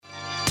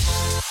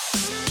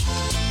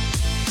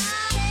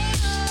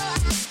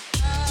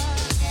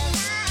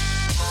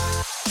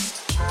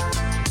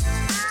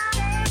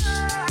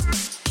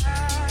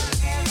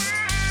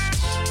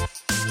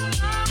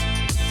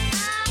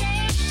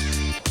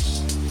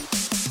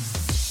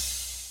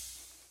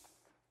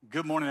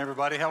Good morning,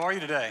 everybody. How are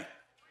you today?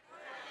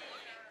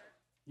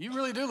 You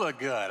really do look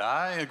good.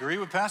 I agree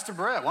with Pastor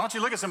Brett. Why don't you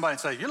look at somebody and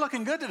say, you're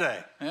looking good today,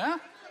 yeah?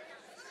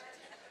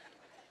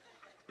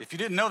 If you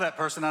didn't know that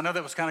person, I know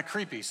that was kind of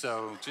creepy,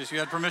 so just you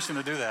had permission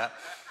to do that.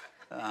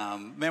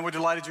 Man, we're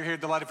delighted you're here,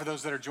 delighted for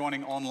those that are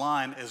joining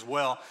online as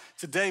well.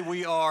 Today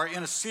we are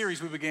in a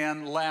series we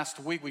began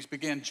last week. We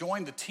began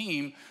Join the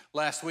Team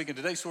last week, and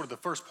today's sort of the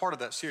first part of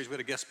that series. We had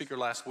a guest speaker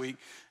last week,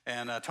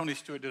 and Tony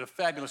Stewart did a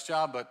fabulous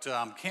job, but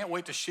can't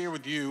wait to share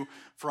with you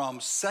from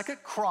 2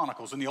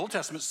 Chronicles, in the Old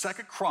Testament,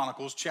 2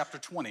 Chronicles chapter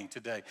 20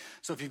 today.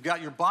 So if you've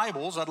got your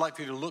Bibles, I'd like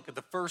for you to look at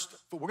the first,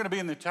 we're going to be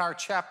in the entire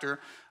chapter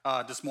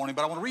this morning,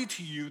 but I want to read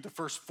to you the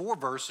first 4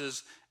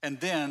 verses and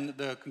then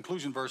the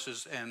conclusion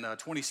verses in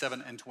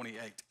 27 and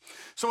 28.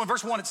 So in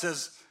verse 1 it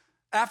says,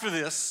 after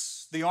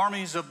this, the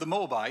armies of the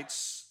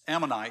Moabites,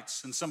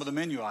 Ammonites, and some of the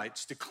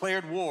Meunites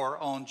declared war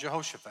on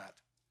Jehoshaphat.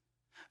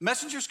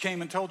 Messengers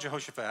came and told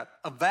Jehoshaphat,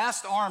 a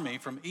vast army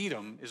from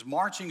Edom is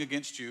marching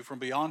against you from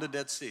beyond the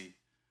Dead Sea.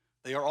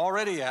 They are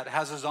already at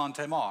Hazazon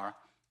Tamar.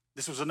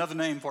 This was another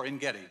name for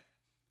En-Gedi.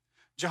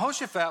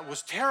 Jehoshaphat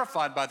was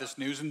terrified by this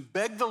news and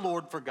begged the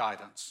Lord for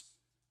guidance.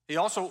 He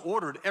also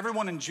ordered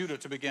everyone in Judah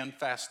to begin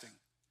fasting.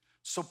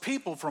 So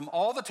people from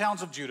all the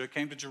towns of Judah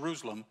came to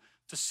Jerusalem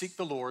to seek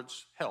the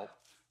Lord's help.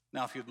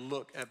 Now, if you'd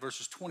look at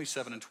verses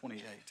 27 and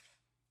 28.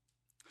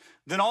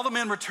 Then all the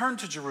men returned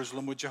to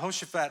Jerusalem with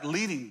Jehoshaphat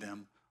leading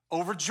them,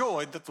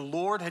 overjoyed that the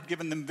Lord had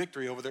given them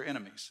victory over their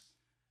enemies.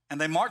 And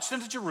they marched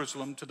into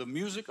Jerusalem to the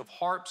music of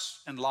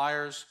harps and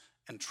lyres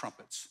and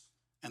trumpets.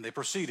 And they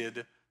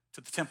proceeded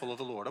to the temple of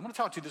the Lord. I'm going to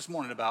talk to you this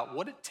morning about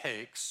what it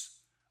takes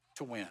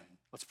to win.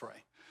 Let's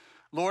pray.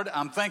 Lord,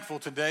 I'm thankful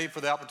today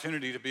for the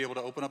opportunity to be able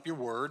to open up your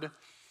word.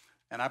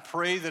 And I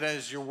pray that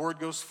as your word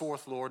goes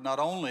forth, Lord, not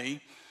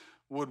only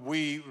would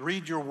we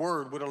read your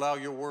word, would allow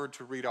your word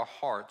to read our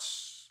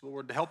hearts.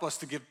 Lord, help us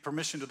to give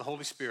permission to the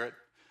Holy Spirit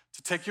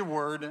to take your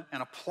word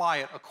and apply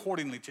it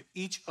accordingly to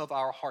each of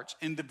our hearts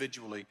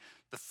individually,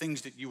 the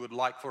things that you would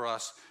like for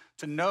us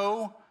to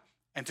know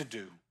and to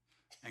do.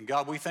 And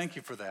God, we thank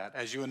you for that.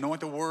 As you anoint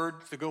the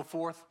word to go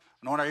forth,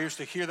 anoint our ears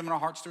to hear them and our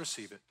hearts to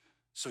receive it,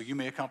 so you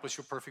may accomplish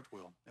your perfect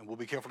will. And we'll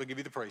be careful to give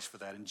you the praise for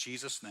that. In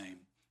Jesus' name,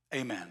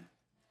 amen.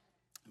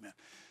 Amen.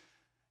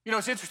 You know,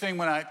 it's interesting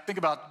when I think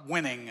about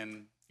winning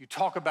and you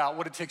talk about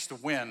what it takes to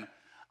win.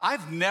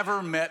 I've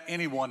never met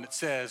anyone that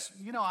says,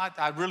 you know,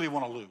 I really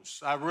want to lose.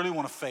 I really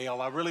want to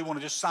fail. I really want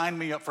to just sign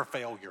me up for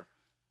failure.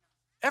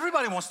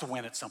 Everybody wants to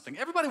win at something.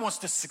 Everybody wants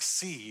to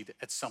succeed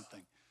at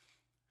something.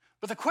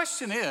 But the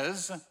question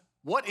is,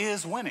 what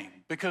is winning?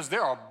 Because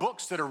there are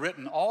books that are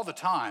written all the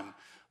time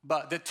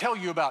but that tell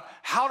you about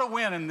how to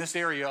win in this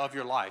area of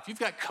your life. You've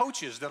got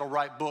coaches that'll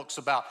write books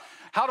about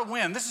how to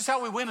win. This is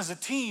how we win as a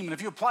team. And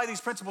if you apply these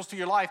principles to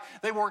your life,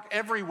 they work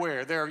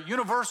everywhere. They're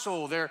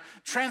universal. They're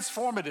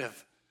transformative.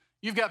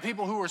 You've got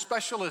people who are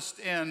specialists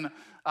in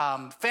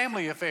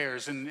family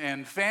affairs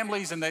and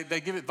families, and they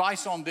give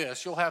advice on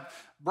this. You'll have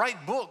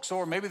write books,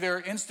 or maybe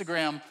they're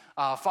Instagram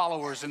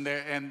followers, and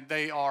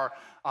they are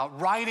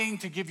writing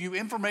to give you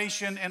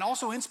information and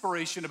also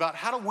inspiration about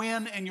how to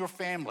win in your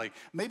family.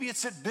 Maybe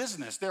it's at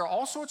business. There are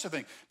all sorts of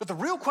things. But the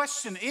real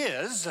question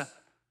is,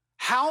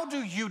 how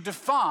do you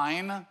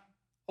define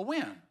a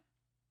win?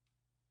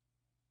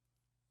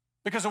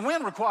 Because a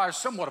win requires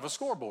somewhat of a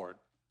scoreboard.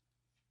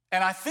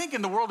 And I think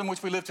in the world in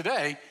which we live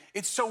today,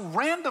 it's so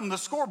random, the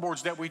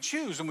scoreboards that we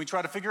choose, and we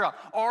try to figure out,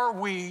 are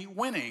we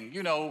winning?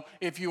 You know,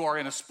 if you are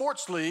in a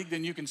sports league,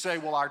 then you can say,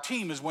 well, our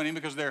team is winning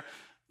because they're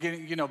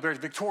getting, very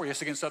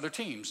victorious against other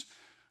teams.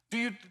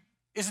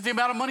 Is it the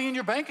amount of money in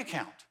your bank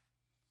account?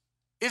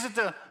 Is it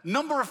the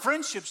number of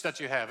friendships that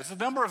you have? Is it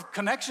the number of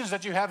connections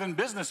that you have in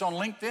business on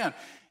LinkedIn?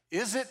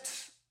 Is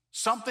it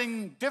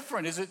something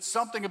different? Is it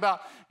something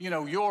about,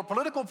 your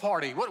political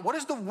party? What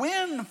is the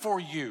win for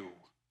you?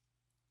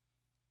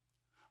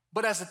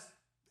 But as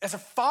a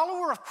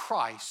follower of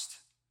Christ,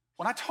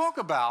 when I talk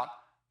about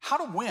how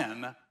to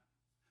win,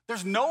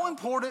 there's no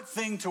important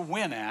thing to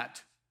win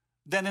at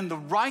than in the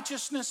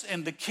righteousness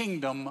and the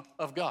kingdom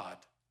of God.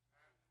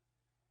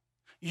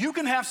 You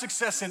can have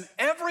success in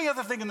every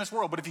other thing in this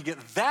world, but if you get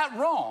that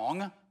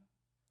wrong,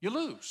 you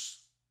lose.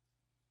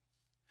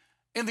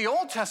 In the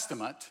Old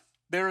Testament,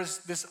 there is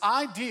this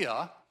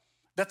idea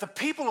that the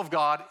people of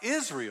God,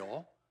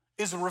 Israel,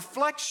 is a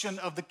reflection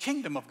of the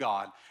kingdom of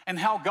God and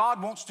how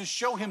God wants to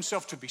show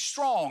himself to be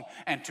strong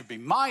and to be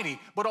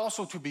mighty, but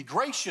also to be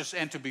gracious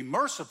and to be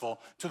merciful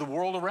to the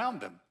world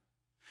around them.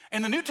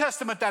 In the New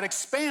Testament, that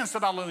expands to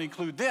not only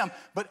include them,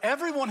 but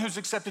everyone who's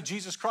accepted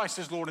Jesus Christ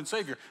as Lord and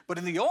Savior. But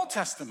in the Old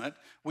Testament,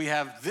 we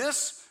have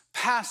this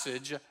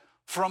passage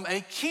from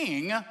a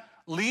king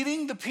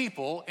leading the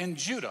people in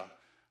Judah.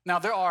 Now,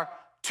 there are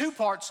 2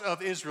 parts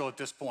of Israel at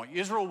this point.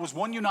 Israel was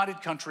one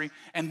united country,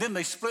 and then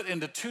they split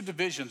into 2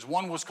 divisions.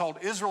 One was called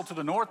Israel to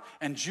the north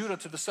and Judah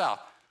to the south.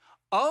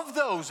 Of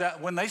those,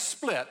 when they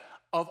split,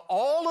 of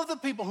all of the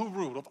people who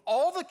ruled, of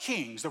all the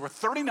kings, there were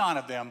 39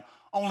 of them,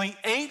 only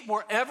 8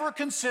 were ever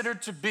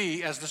considered to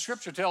be, as the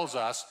scripture tells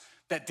us,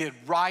 that did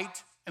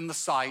right in the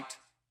sight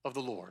of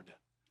the Lord.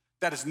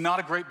 That is not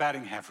a great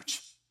batting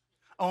average.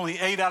 Only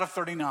 8 out of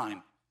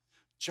 39.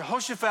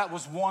 Jehoshaphat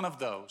was one of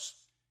those.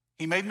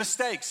 He made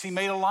mistakes. He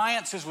made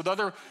alliances with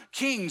other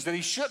kings that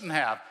he shouldn't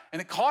have,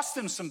 and it cost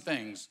him some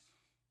things.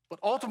 But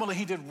ultimately,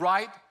 he did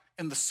right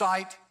in the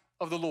sight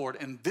of the Lord.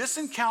 And this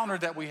encounter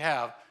that we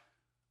have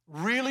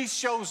really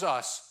shows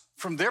us,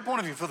 from their point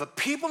of view, for the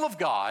people of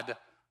God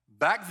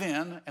back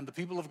then and the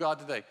people of God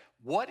today,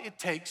 what it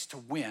takes to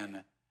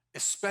win,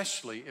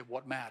 especially at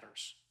what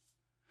matters.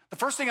 The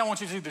first thing I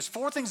want you to do, there's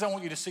 4 things I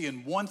want you to see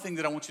and 1 thing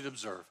that I want you to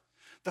observe.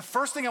 The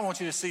first thing I want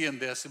you to see in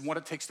this and what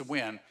it takes to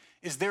win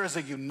is there is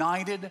a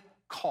united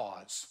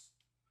cause.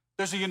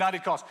 There's a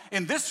united cause.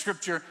 In this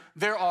scripture,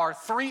 there are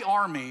 3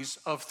 armies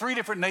of 3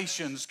 different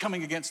nations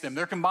coming against them.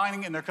 They're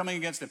combining and they're coming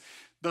against them.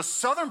 The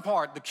southern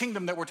part, the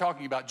kingdom that we're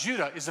talking about,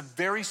 Judah, is a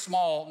very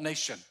small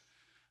nation.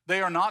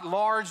 They are not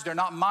large. They're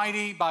not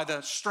mighty by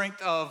the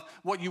strength of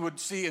what you would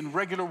see in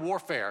regular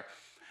warfare.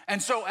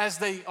 And so as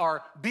they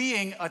are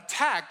being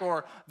attacked,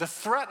 or the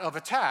threat of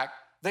attack,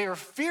 they are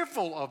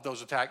fearful of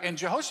those attacks. And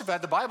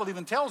Jehoshaphat, the Bible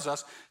even tells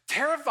us,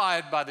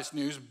 terrified by this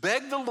news,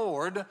 begged the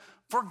Lord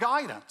for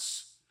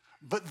guidance.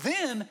 But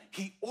then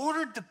he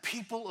ordered the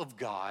people of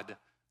God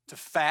to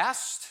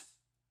fast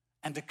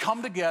and to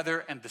come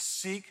together and to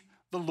seek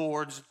the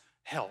Lord's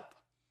help.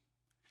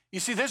 You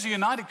see, there's a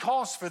united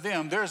cause for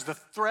them. There's the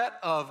threat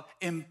of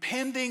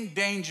impending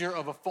danger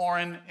of a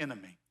foreign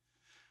enemy.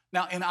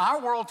 Now, in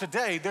our world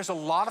today, there's a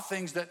lot of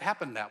things that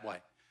happen that way.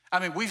 I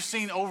mean, we've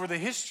seen over the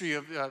history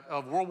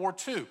of World War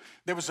II,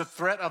 there was a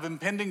threat of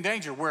impending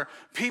danger where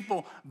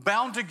people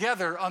bound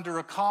together under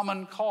a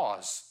common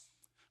cause.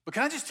 But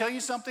can I just tell you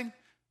something?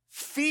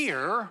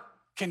 Fear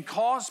can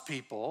cause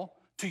people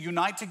to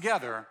unite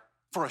together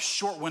for a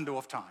short window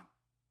of time,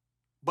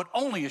 but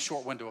only a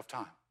short window of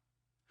time.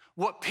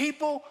 What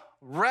people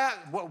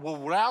what will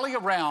rally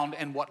around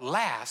and what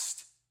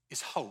lasts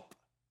is hope.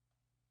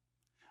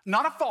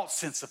 Not a false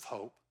sense of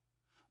hope,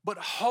 but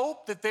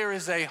hope that there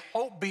is a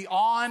hope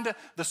beyond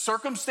the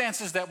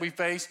circumstances that we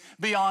face,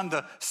 beyond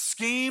the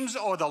schemes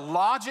or the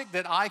logic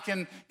that I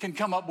can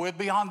come up with,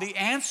 beyond the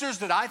answers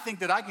that I think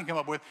that I can come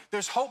up with.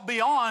 There's hope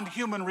beyond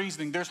human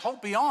reasoning. There's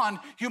hope beyond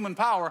human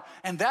power,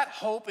 and that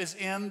hope is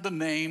in the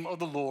name of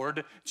the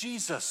Lord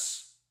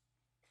Jesus.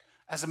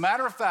 As a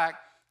matter of fact,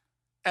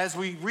 as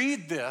we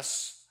read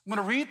this, I'm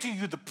going to read to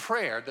you the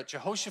prayer that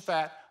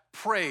Jehoshaphat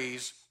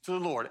prays to the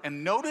Lord.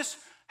 And notice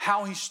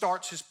how he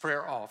starts his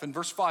prayer off. In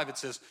verse 5, it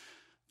says,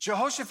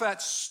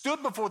 Jehoshaphat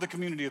stood before the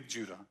community of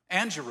Judah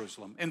and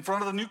Jerusalem in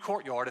front of the new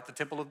courtyard at the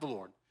temple of the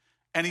Lord.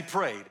 And he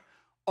prayed,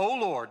 O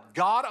Lord,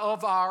 God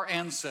of our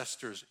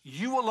ancestors,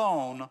 you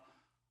alone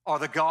are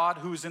the God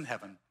who is in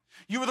heaven.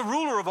 You are the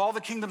ruler of all the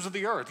kingdoms of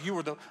the earth. You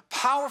are the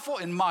powerful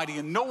and mighty,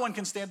 and no one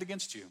can stand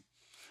against you.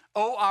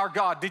 O our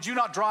God, did you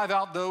not drive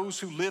out those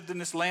who lived in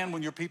this land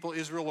when your people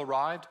Israel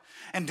arrived?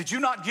 And did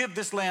you not give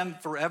this land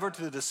forever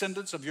to the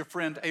descendants of your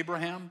friend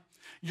Abraham?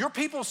 Your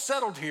people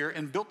settled here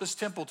and built this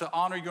temple to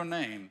honor your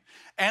name.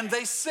 And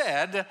they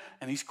said,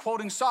 and he's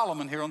quoting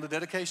Solomon here on the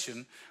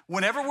dedication,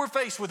 whenever we're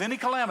faced with any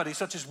calamity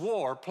such as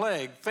war,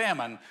 plague,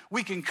 famine,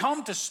 we can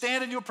come to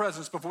stand in your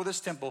presence before this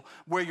temple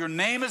where your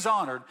name is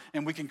honored,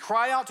 and we can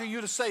cry out to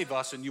you to save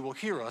us, and you will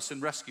hear us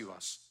and rescue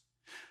us.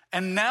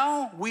 And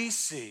now we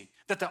see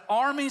that the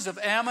armies of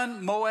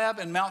Ammon, Moab,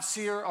 and Mount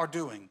Seir are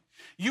doing.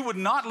 You would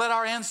not let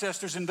our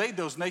ancestors invade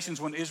those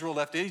nations when Israel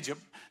left Egypt,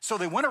 so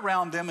they went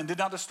around them and did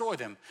not destroy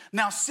them.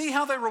 Now see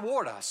how they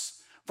reward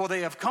us, for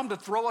they have come to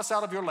throw us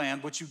out of your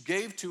land, which you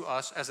gave to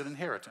us as an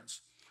inheritance.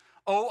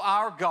 O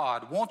our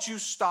God, won't you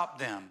stop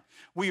them?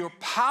 We are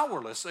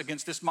powerless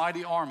against this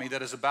mighty army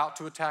that is about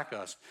to attack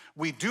us.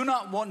 We do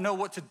not know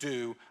what to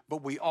do,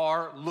 but we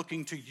are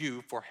looking to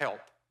you for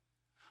help.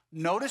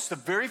 Notice the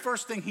very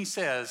first thing he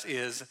says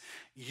is,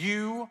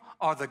 you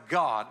are the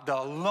God,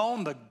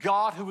 the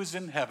God who is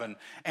in heaven,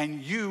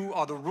 and you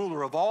are the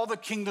ruler of all the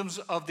kingdoms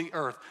of the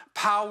earth,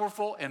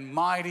 powerful and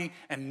mighty,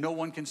 and no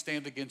one can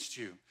stand against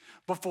you.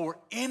 Before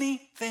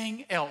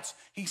anything else,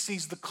 he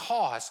sees the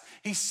cause,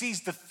 he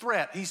sees the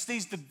threat, he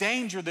sees the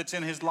danger that's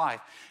in his life.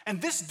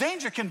 And this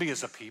danger can be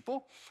as a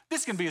people.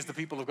 This can be as the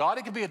people of God.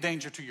 It can be a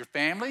danger to your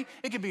family.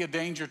 It can be a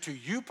danger to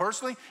you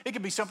personally. It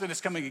can be something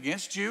that's coming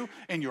against you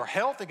in your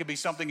health. It can be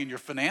something in your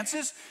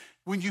finances.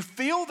 When you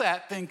feel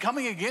that thing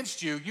coming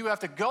against you, you have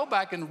to go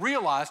back and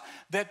realize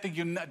that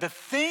the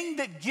thing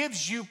that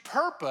gives you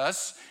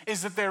purpose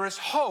is that there is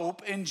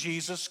hope in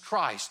Jesus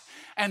Christ,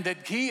 and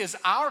that he is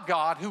our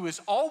God who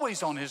is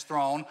always on his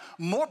throne,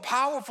 more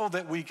powerful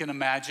than we can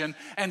imagine,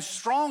 and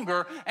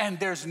stronger, and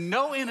there's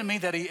no enemy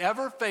that he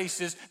ever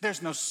faces.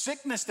 There's no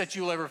sickness that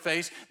you'll ever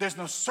face. There's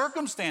no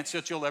circumstance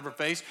that you'll ever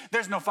face.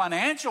 There's no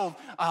financial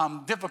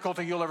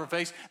difficulty you'll ever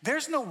face.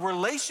 There's no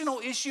relational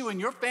issue in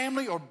your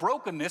family or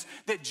brokenness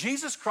that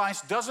Jesus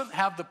Christ doesn't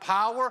have the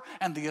power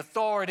and the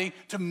authority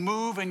to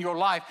move in your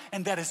life,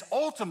 and that is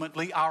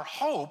ultimately our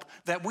hope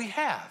that we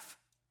have.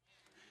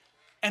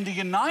 And the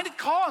united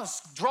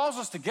cause draws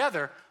us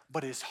together,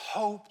 but it's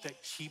hope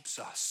that keeps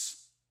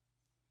us.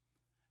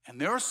 And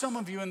there are some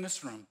of you in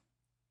this room,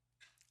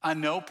 I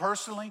know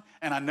personally,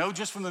 and I know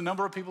just from the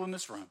number of people in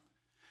this room,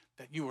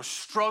 that you are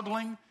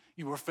struggling,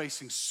 you are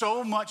facing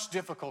so much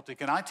difficulty.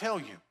 Can I tell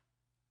you,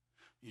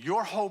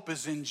 your hope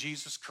is in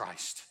Jesus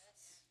Christ.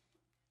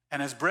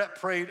 And as Brett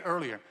prayed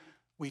earlier,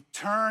 we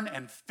turn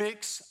and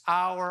fix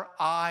our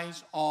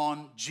eyes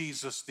on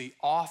Jesus, the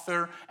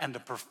author and the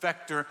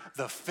perfecter,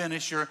 the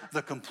finisher,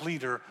 the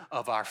completer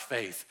of our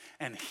faith.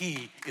 And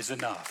he is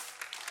enough.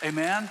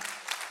 Amen?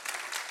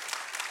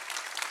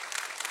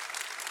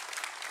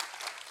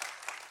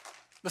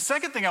 The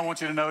second thing I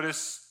want you to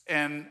notice,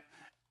 and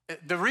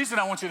the reason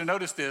I want you to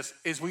notice this,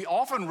 is we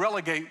often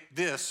relegate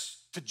this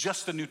to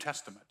just the New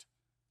Testament.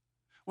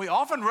 We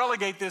often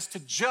relegate this to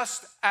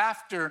just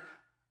after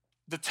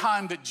the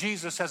time that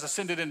Jesus has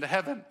ascended into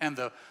heaven and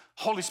the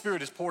Holy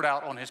Spirit is poured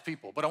out on his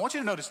people. But I want you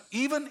to notice,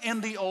 even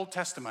in the Old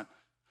Testament,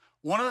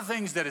 one of the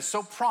things that is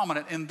so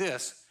prominent in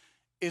this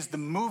is the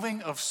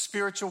moving of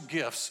spiritual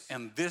gifts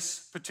in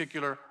this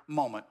particular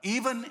moment,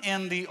 even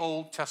in the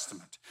Old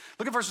Testament.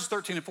 Look at verses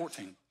 13 and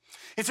 14.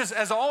 It says,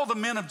 as all the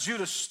men of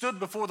Judah stood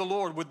before the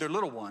Lord with their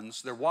little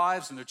ones, their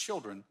wives and their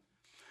children,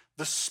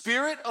 the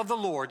Spirit of the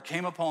Lord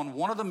came upon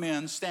one of the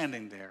men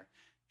standing there.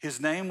 His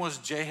name was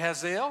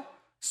Jehaziel,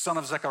 son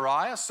of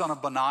Zechariah, son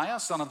of Benaiah,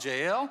 son of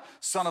Jael,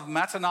 son of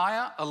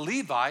Mattaniah, a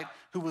Levite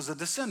who was a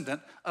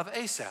descendant of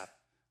Asaph.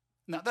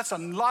 Now, that's a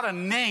lot of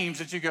names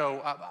that you go,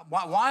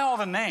 why all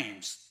the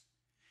names?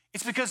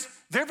 It's because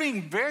they're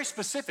being very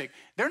specific.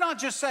 They're not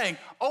just saying,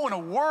 oh, and a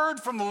word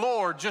from the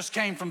Lord just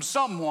came from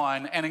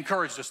someone and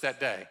encouraged us that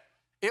day.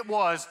 It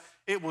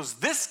was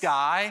this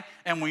guy,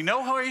 and we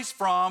know where he's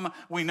from.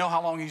 We know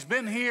how long he's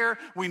been here.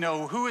 We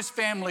know who his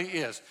family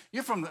is.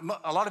 You're from,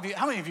 a lot of you,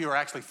 how many of you are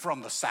actually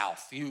from the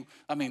South?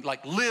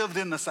 Like lived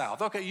in the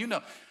South. Okay, you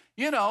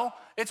know,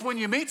 it's when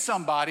you meet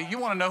somebody, you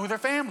want to know who their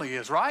family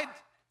is, right?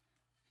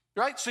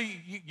 Right? So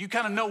you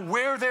kind of know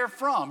where they're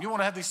from. You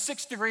want to have these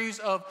 6 degrees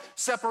of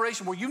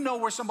separation where you know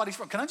where somebody's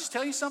from. Can I just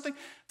tell you something?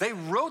 They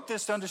wrote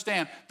this to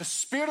understand the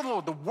Spirit of the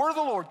Lord, the Word of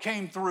the Lord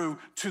came through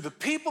to the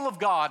people of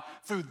God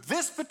through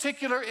this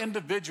particular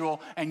individual,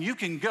 and you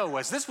can go,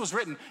 as this was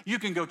written, you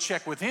can go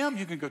check with him,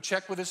 you can go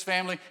check with his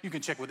family, you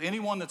can check with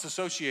anyone that's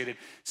associated.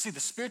 See, the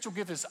spiritual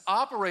gift is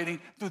operating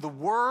through the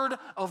Word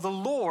of the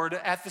Lord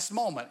at this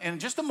moment. And in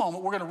just a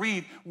moment, we're going to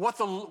read what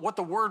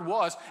the Word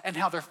was and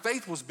how their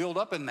faith was built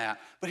up in that.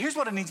 But here's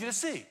what I need you to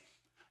see.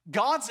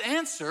 God's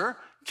answer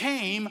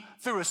came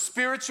through a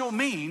spiritual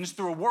means,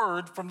 through a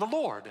word from the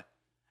Lord.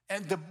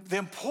 And the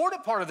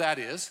important part of that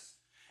is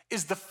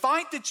the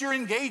fight that you're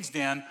engaged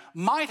in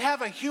might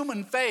have a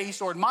human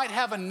face or it might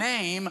have a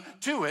name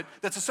to it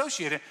that's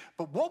associated.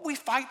 But what we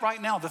fight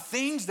right now, the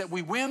things that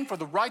we win for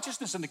the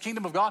righteousness in the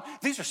kingdom of God,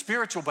 these are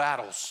spiritual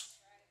battles.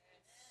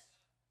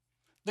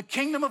 The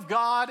kingdom of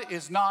God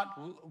is not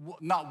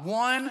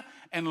won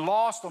and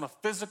lost on a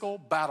physical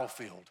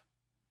battlefield.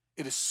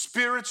 It is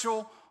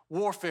spiritual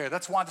warfare.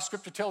 That's why the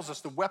scripture tells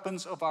us the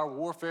weapons of our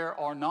warfare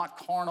are not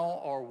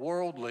carnal or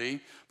worldly,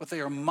 but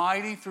they are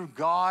mighty through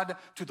God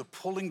to the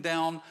pulling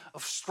down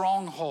of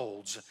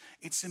strongholds.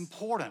 It's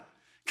important.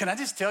 Can I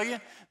just tell you,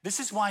 this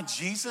is why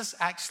Jesus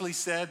actually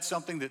said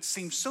something that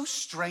seems so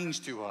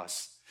strange to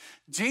us.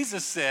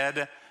 Jesus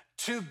said,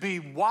 to be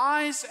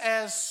wise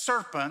as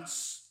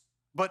serpents,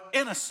 but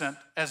innocent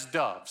as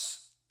doves.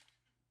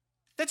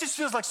 That just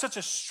feels like such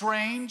a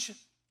strange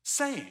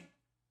saying.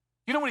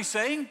 You know what he's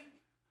saying?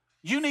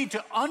 You need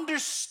to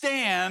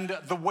understand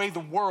the way the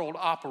world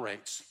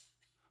operates,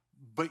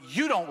 but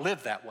you don't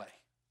live that way.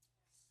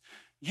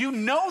 You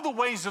know the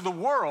ways of the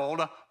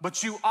world,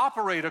 but you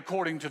operate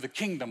according to the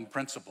kingdom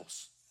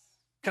principles.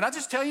 Can I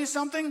just tell you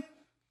something?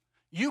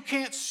 You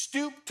can't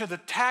stoop to the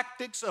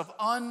tactics of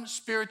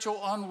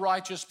unspiritual,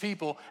 unrighteous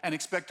people and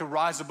expect to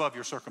rise above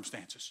your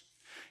circumstances.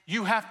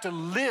 You have to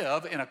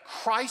live in a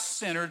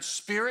Christ-centered,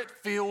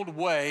 Spirit-filled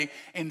way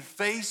in the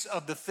face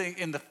of the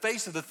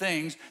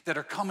things that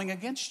are coming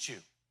against you.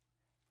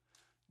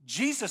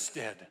 Jesus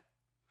did.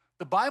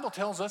 The Bible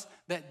tells us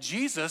that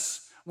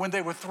Jesus, when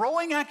they were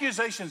throwing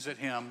accusations at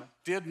him,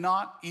 did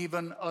not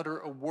even utter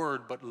a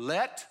word, but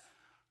let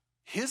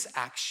his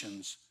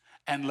actions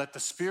and let the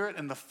Spirit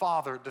and the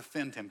Father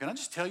defend him. Can I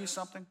just tell you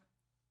something?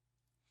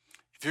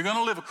 If you're going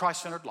to live a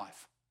Christ-centered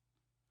life,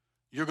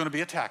 you're going to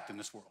be attacked in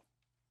this world.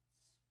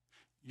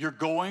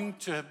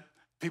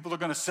 People are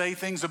going to say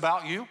things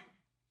about you.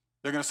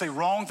 They're going to say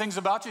wrong things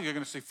about you. You're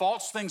going to say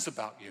false things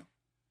about you.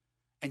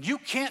 And you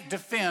can't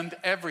defend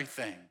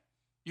everything.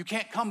 You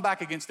can't come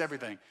back against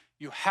everything.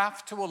 You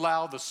have to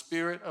allow the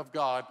Spirit of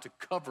God to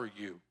cover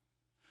you.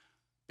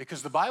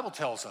 Because the Bible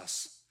tells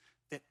us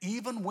that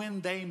even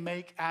when they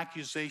make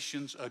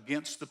accusations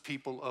against the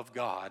people of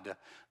God,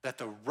 that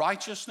the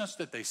righteousness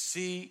that they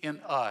see in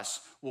us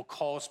will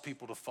cause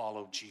people to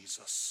follow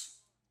Jesus.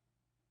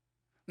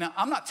 Now,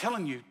 I'm not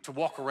telling you to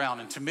walk around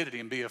in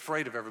timidity and be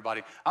afraid of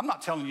everybody. I'm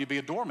not telling you to be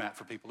a doormat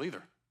for people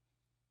either.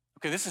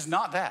 Okay, this is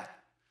not that.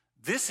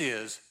 This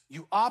is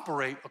you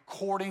operate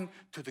according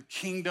to the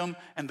kingdom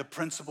and the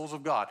principles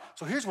of God.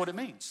 So here's what it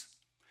means.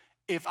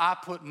 If I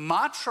put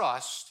my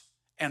trust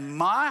and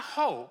my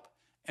hope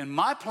and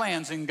my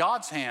plans in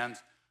God's hands,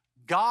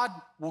 God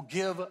will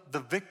give the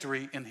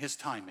victory in his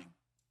timing.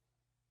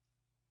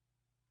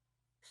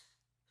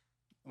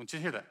 I want you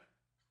to hear that.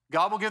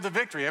 God will give the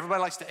victory.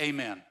 Everybody likes to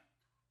amen.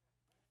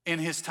 In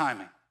his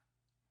timing.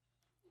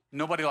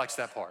 Nobody likes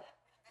that part.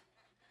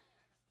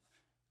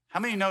 How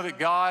many know that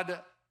God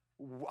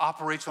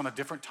operates on a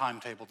different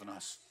timetable than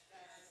us?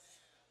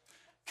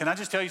 Can I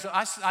just tell you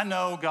something? I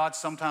know God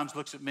sometimes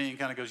looks at me and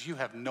kind of goes, you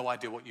have no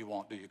idea what you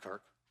want, do you,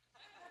 Kirk?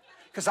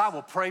 Because I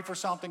will pray for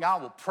something, I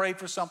will pray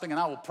for something, and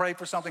I will pray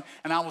for something,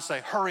 and I will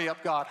say, hurry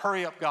up, God,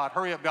 hurry up, God,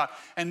 hurry up, God.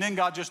 And then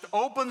God just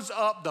opens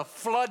up the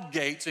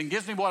floodgates and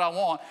gives me what I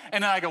want.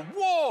 And then I go,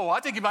 whoa, I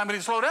think you might need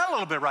to slow down a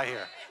little bit right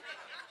here.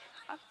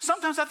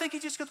 Sometimes I think he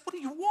just goes, what do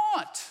you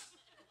want?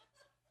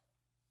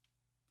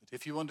 But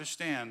if you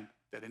understand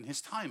that in his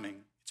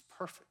timing, it's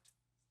perfect.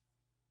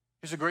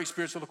 Here's a great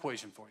spiritual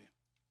equation for you.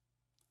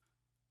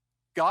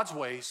 God's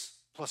ways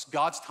plus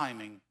God's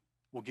timing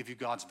will give you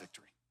God's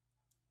victory.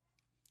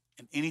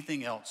 And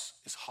anything else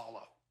is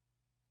hollow.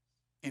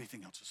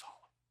 Anything else is hollow.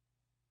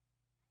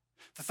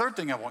 The third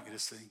thing I want you to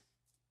see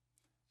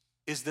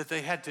is that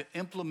they had to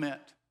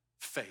implement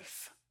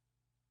faith.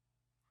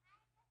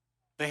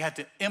 They had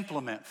to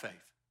implement faith.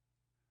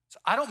 So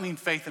I don't mean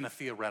faith in a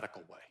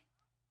theoretical way.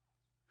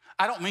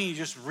 I don't mean you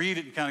just read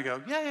it and kind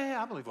of go, yeah,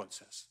 I believe what it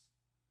says.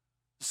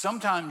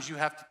 Sometimes you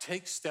have to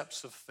take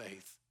steps of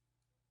faith.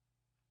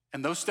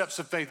 And those steps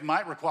of faith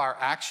might require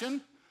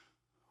action,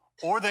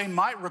 or they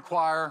might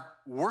require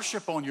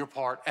worship on your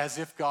part as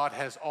if God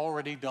has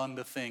already done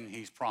the thing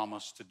he's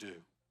promised to do.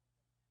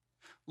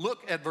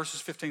 Look at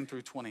verses 15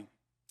 through 20.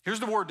 Here's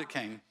the word that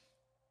came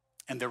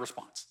and their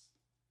response.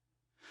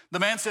 The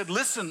man said,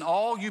 listen,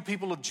 all you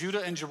people of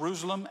Judah and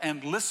Jerusalem,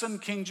 and listen,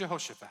 King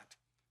Jehoshaphat.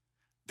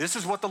 This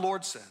is what the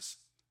Lord says.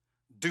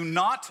 Do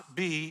not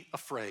be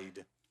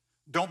afraid.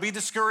 Don't be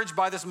discouraged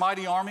by this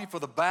mighty army, for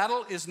the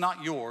battle is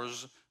not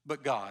yours,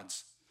 but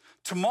God's.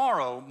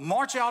 Tomorrow,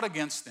 march out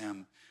against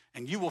them,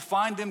 and you will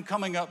find them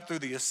coming up through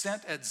the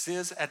ascent at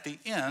Ziz at the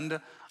end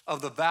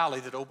of the valley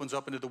that opens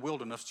up into the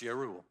wilderness,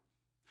 Jeruel.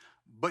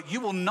 But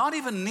you will not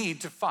even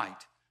need to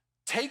fight.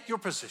 Take your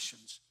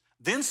positions.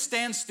 Then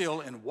stand still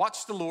and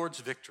watch the Lord's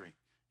victory.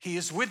 He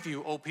is with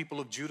you, O people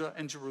of Judah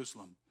and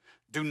Jerusalem.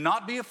 Do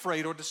not be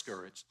afraid or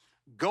discouraged.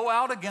 Go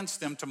out against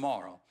them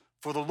tomorrow,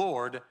 for the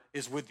Lord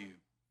is with you.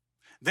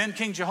 Then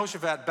King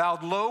Jehoshaphat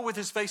bowed low with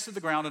his face to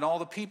the ground, and all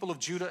the people of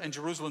Judah and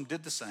Jerusalem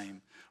did the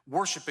same,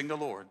 worshiping the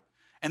Lord.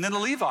 And then the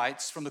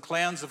Levites from the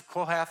clans of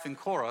Kohath and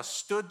Korah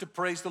stood to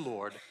praise the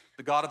Lord,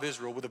 the God of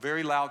Israel, with a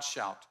very loud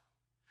shout.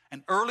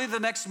 And early the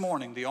next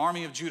morning, the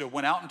army of Judah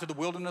went out into the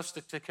wilderness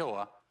to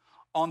Tekoa.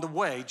 On the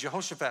way,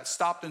 Jehoshaphat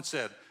stopped and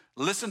said,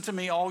 listen to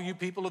me, all you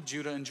people of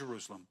Judah and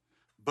Jerusalem.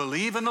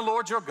 Believe in the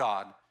Lord your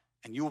God,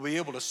 and you will be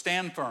able to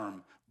stand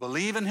firm.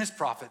 Believe in his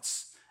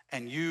prophets,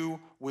 and you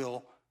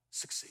will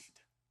succeed.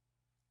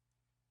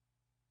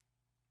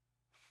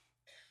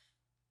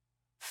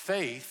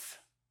 Faith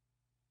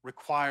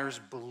requires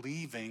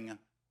believing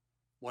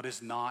what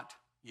is not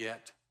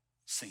yet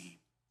seen.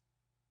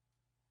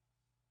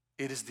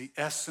 It is the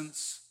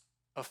essence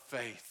of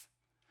faith.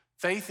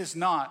 Faith is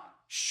not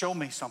show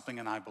me something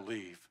and I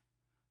believe.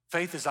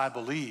 Faith is I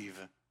believe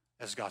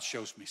as God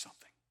shows me something.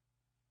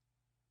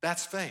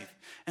 That's faith.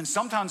 And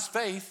sometimes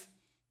faith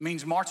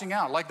means marching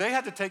out. Like they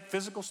had to take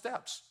physical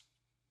steps.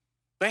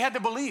 They had to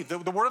believe. The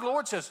word of the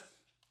Lord says,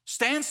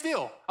 stand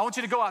still. I want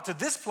you to go out to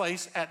this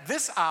place at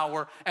this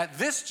hour, at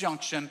this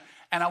junction,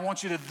 and I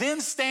want you to then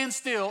stand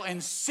still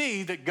and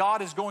see that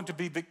God is going to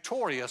be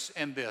victorious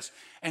in this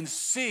and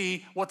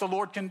see what the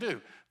Lord can do.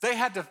 They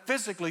had to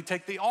physically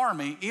take the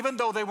army, even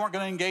though they weren't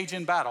going to engage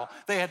in battle.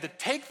 They had to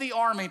take the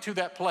army to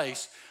that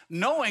place,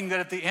 knowing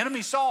that if the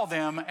enemy saw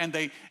them and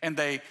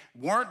they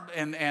weren't,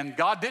 and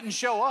God didn't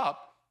show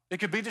up, it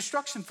could be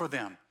destruction for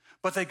them.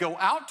 But they go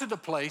out to the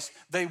place,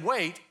 they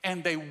wait,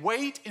 and they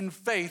wait in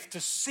faith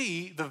to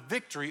see the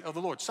victory of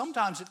the Lord.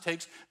 Sometimes it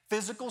takes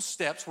physical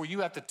steps where you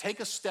have to take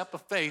a step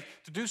of faith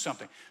to do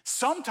something.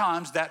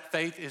 Sometimes that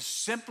faith is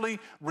simply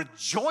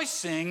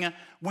rejoicing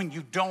when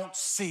you don't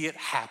see it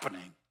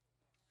happening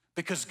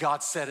because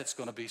God said it's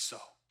going to be so.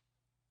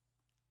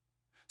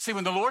 See,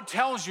 when the Lord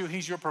tells you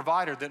he's your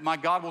provider, that my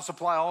God will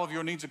supply all of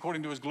your needs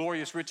according to his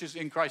glorious riches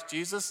in Christ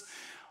Jesus,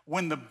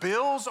 when the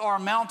bills are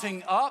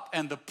mounting up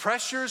and the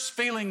pressure's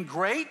feeling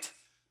great,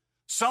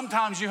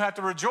 sometimes you have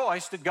to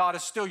rejoice that God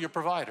is still your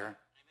provider.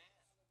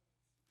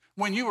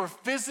 When you are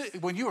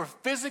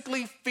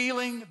physically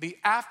feeling the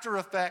after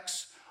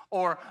effects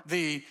or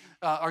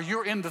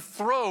you're in the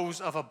throes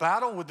of a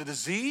battle with the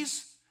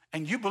disease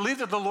and you believe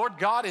that the Lord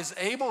God is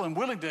able and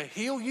willing to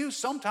heal you,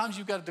 sometimes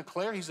you've got to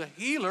declare he's a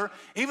healer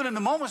even in the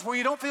moments where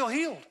you don't feel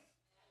healed.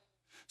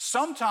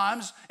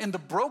 Sometimes in the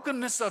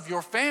brokenness of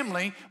your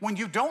family, when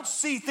you don't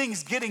see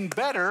things getting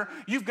better,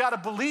 you've got to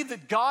believe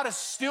that God is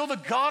still the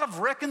God of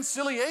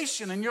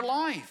reconciliation in your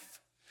life.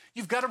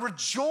 You've got to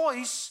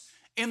rejoice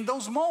in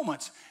those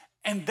moments.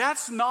 And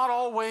that's not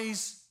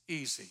always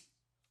easy.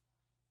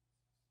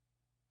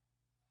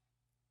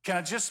 Can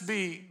I just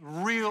be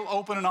real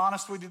open and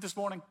honest with you this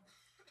morning?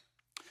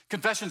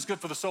 Confession's good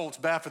for the soul, it's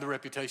bad for the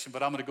reputation,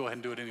 but I'm gonna go ahead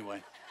and do it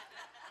anyway.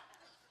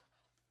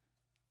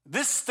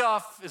 This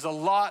stuff is a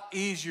lot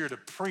easier to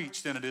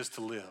preach than it is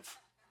to live.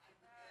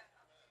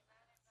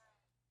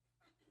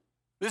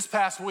 This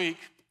past week,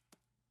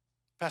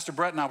 Pastor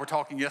Brett and I were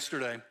talking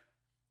yesterday.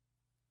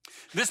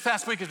 This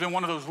past week has been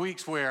one of those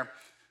weeks where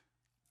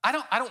I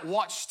don't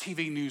watch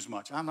TV news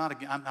much. I'm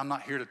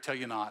not here to tell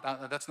you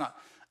not. That's not.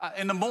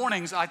 In the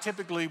mornings, I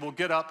typically will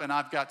get up and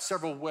I've got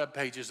several web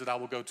pages that I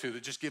will go to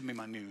that just give me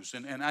my news.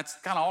 And that's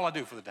kind of all I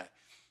do for the day.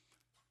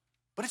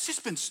 But it's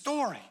just been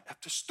story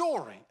after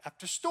story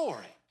after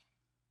story.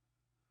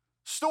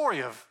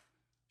 Story of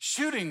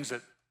shootings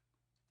at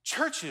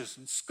churches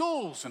and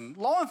schools and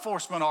law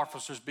enforcement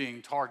officers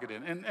being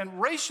targeted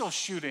and racial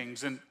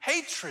shootings and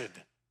hatred.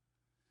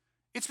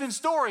 It's been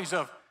stories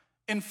of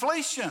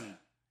inflation.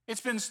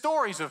 It's been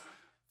stories of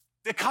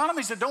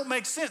economies that don't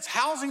make sense.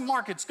 Housing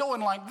markets going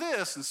like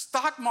this and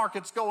stock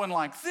markets going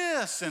like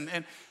this.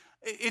 And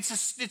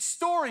it's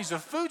stories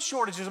of food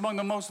shortages among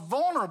the most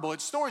vulnerable.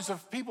 It's stories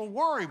of people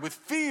worried with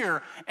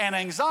fear and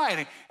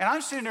anxiety. And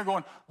I'm sitting there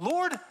going,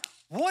 Lord,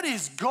 what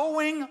is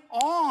going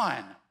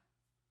on?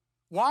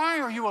 Why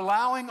are you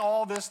allowing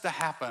all this to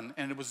happen?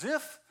 And it was as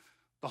if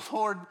the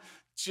Lord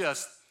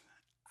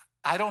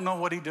I don't know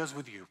what he does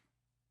with you,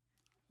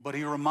 but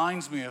he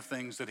reminds me of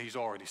things that he's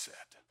already said.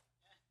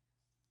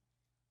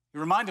 He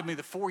reminded me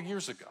that 4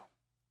 years ago,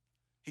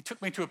 he took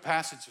me to a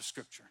passage of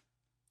scripture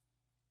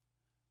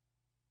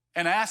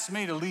and asked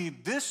me to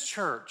lead this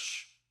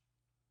church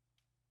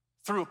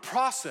through a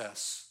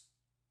process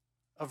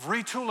of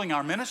retooling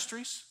our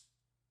ministries,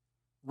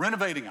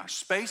 renovating our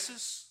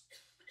spaces,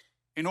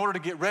 in order to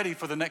get ready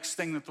for the next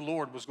thing that the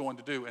Lord was going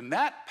to do. And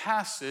that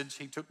passage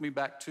he took me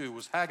back to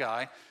was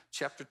Haggai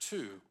chapter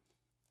 2.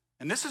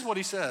 And this is what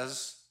he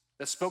says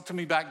that spoke to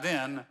me back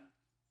then,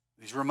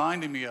 he's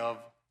reminding me of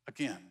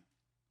again.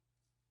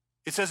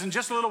 It says, in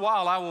just a little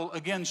while, I will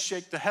again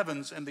shake the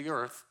heavens and the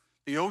earth,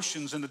 the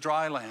oceans and the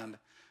dry land.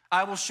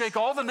 I will shake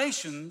all the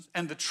nations,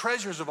 and the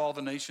treasures of all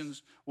the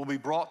nations will be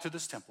brought to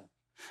this temple.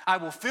 I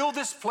will fill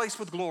this place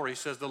with glory,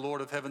 says the Lord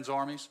of heaven's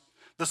armies.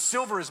 The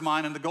silver is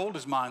mine and the gold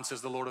is mine,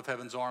 says the Lord of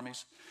heaven's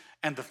armies.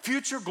 And the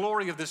future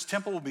glory of this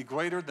temple will be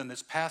greater than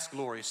this past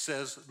glory,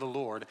 says the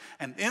Lord.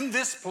 And in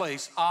this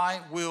place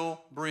I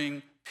will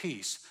bring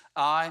peace.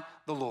 I,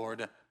 the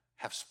Lord,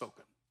 have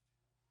spoken.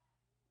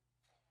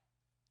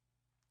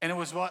 And it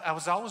was what I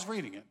was always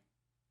reading it.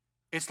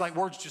 It's like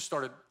words just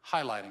started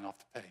highlighting off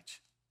the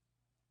page.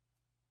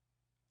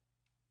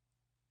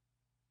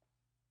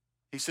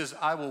 He says,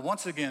 I will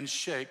once again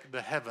shake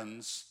the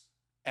heavens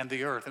and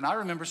the earth. And I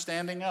remember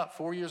standing up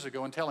 4 years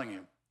ago and telling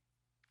you,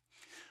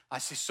 I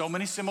see so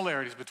many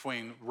similarities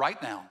between right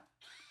now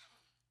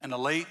and the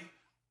late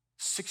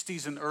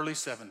 60s and early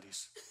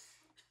 70s,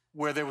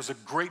 where there was a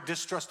great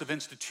distrust of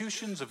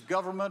institutions, of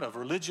government, of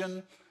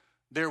religion.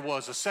 There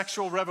was a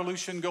sexual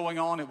revolution going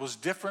on. It was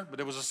different, but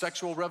there was a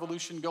sexual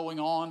revolution going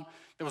on.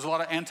 There was a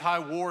lot of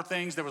anti-war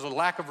things. There was a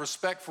lack of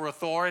respect for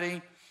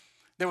authority.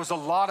 There was a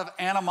lot of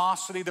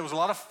animosity. There was a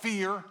lot of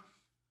fear.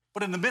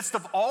 But in the midst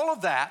of all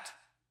of that,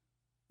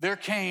 there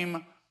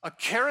came a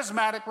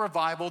charismatic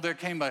revival. There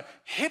came a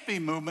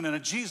hippie movement and a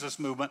Jesus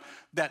movement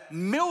that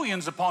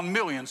millions upon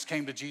millions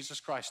came to Jesus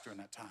Christ during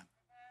that time.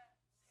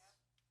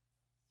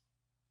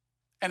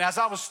 And as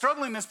I was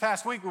struggling this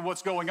past week with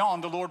what's going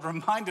on, the Lord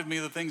reminded me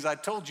of the things I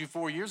told you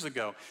 4 years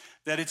ago,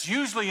 that it's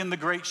usually in the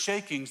great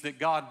shakings that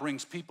God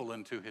brings people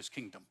into his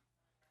kingdom.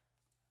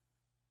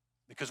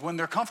 Because when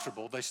they're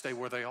comfortable, they stay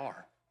where they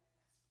are.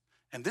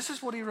 And this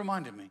is what he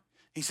reminded me.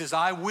 He says,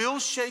 I will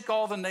shake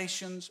all the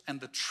nations, and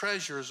the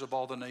treasures of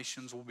all the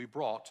nations will be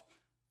brought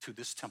to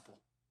this temple.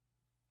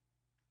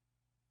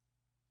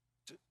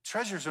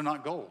 Treasures are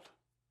not gold.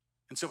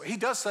 And so he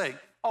does say,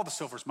 all the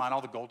silver is mine,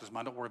 all the gold is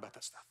mine. Don't worry about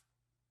that stuff.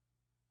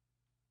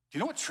 Do you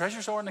know what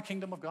treasures are in the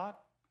kingdom of God?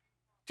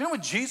 Do you know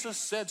when Jesus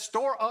said,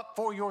 store up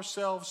for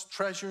yourselves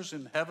treasures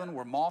in heaven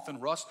where moth and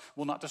rust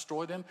will not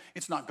destroy them?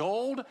 It's not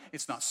gold,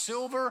 it's not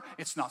silver,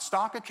 it's not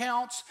stock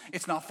accounts,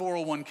 it's not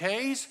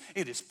 401ks,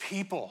 it is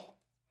people.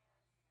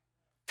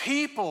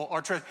 People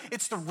are treasure.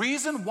 It's the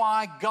reason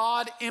why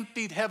God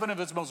emptied heaven of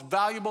its most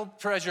valuable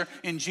treasure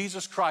in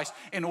Jesus Christ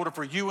in order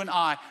for you and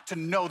I to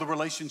know the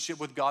relationship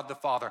with God the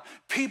Father.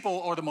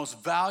 People are the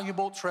most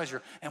valuable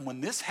treasure. And when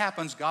this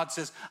happens, God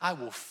says, I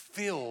will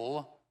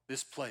fill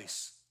this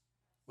place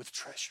with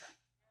treasure.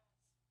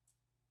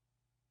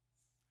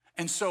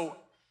 And so,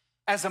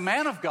 as a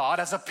man of God,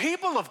 as a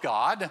people of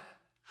God,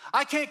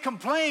 I can't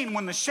complain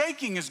when the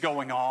shaking is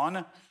going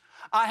on.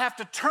 I have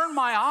to turn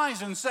my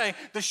eyes and say,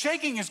 the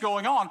shaking is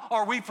going on.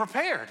 Are we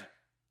prepared?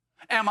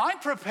 Am I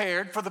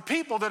prepared for the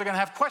people that are going to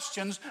have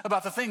questions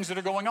about the things that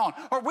are going on?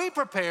 Are we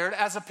prepared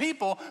as a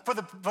people for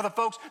the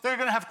folks that are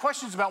going to have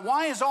questions about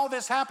why is all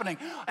this happening?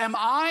 Am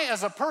I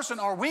as a person,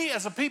 are we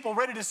as a people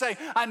ready to say,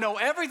 I know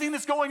everything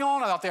that's going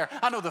on out there.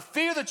 I know the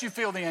fear that you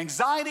feel, the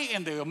anxiety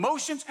and the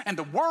emotions and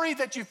the worry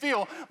that you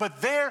feel,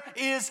 but there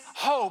is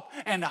hope.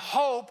 And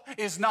hope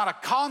is not a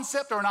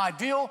concept or an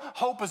ideal.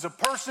 Hope is a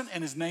person,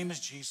 and his name is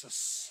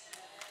Jesus.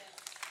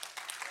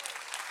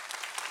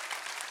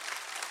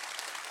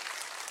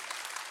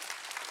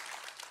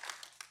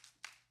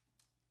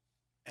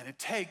 And it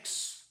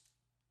takes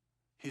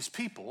his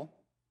people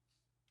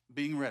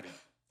being ready.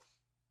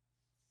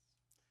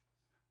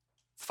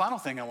 The final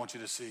thing I want you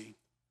to see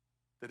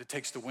that it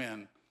takes to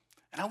win,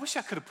 and I wish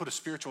I could have put a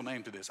spiritual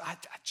name to this. I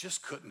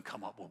just couldn't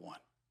come up with one.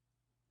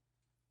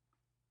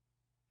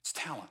 It's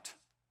talent.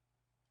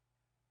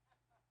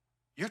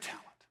 Your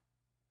talent.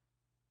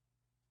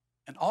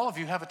 And all of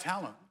you have a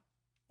talent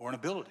or an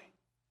ability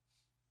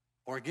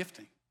or a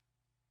gifting.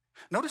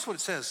 Notice what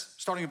it says,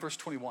 starting in verse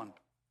 21.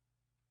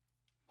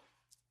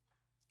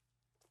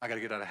 I got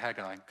to get out of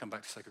Haggai and come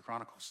back to 2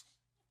 Chronicles.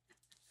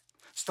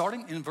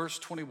 Starting in verse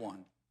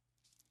 21,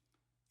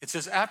 it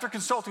says, after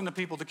consulting the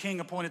people, the king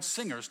appointed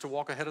singers to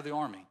walk ahead of the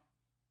army,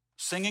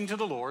 singing to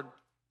the Lord,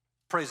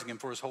 praising him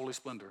for his holy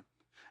splendor.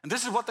 And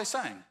this is what they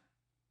sang.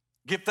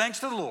 Give thanks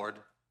to the Lord,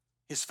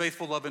 his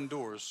faithful love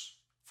endures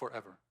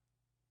forever.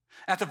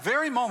 At the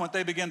very moment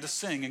they began to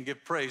sing and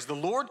give praise, the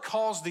Lord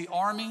caused the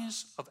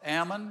armies of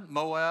Ammon,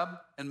 Moab,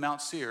 and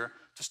Mount Seir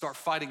to start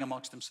fighting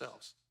amongst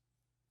themselves.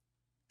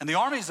 And the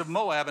armies of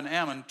Moab and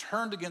Ammon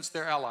turned against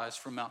their allies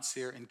from Mount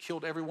Seir and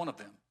killed every one of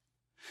them.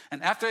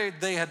 And after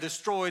they had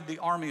destroyed the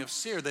army of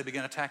Seir, they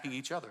began attacking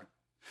each other.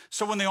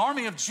 So when the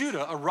army of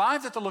Judah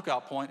arrived at the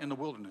lookout point in the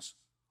wilderness,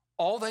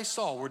 all they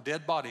saw were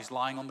dead bodies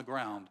lying on the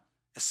ground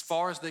as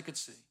far as they could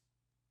see.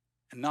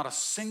 And not a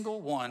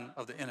single one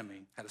of the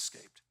enemy had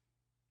escaped.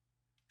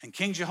 And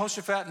King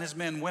Jehoshaphat and his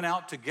men went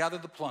out to gather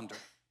the plunder.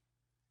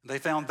 They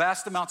found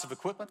vast amounts of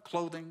equipment,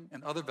 clothing,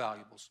 and other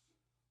valuables,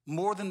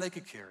 more than they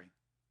could carry.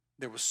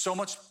 There was so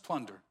much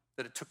plunder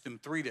that it took them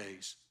 3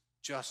 days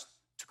just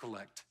to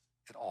collect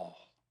it all.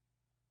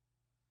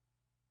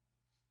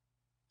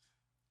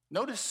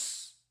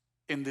 Notice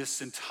in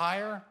this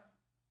entire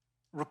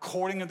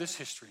recording of this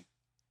history,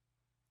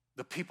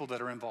 the people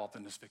that are involved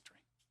in this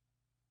victory.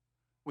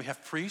 We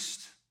have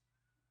priests,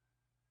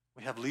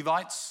 we have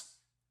Levites,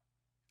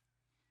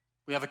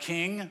 we have a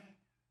king,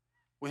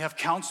 we have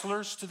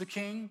counselors to the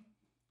king,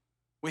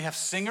 we have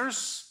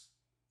singers,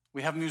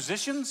 we have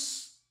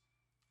musicians,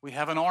 we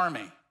have an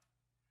army,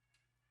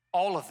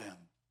 all of them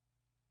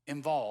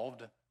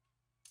involved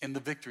in the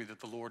victory that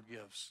the Lord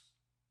gives.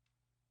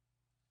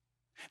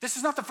 This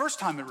is not the first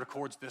time it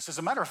records this. As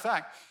a matter of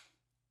fact,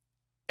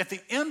 at the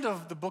end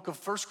of the book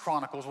of 1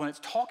 Chronicles, when it's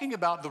talking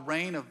about the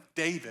reign of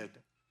David,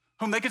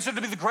 whom they consider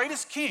to be the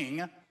greatest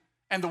king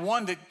and the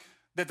one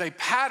that they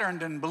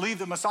patterned and believed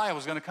the Messiah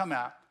was going to come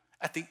at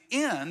the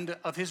end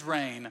of his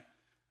reign,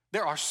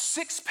 there are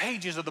 6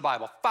 pages of the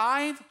Bible,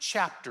 5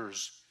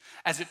 chapters,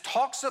 as it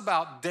talks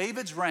about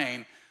David's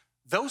reign.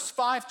 Those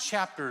 5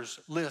 chapters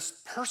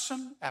list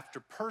person after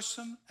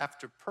person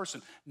after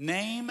person,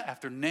 name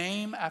after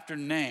name after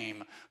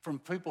name, from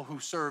people who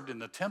served in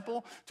the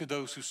temple, to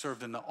those who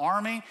served in the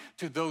army,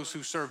 to those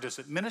who served as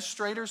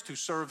administrators, to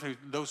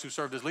those who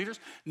served as leaders.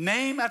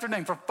 Name after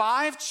name. For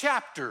 5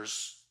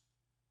 chapters,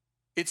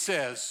 it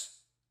says,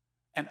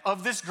 and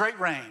of this great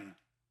reign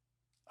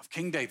of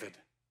King David,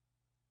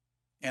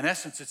 in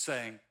essence, it's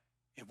saying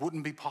it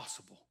wouldn't be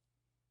possible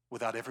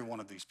without every one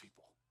of these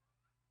people.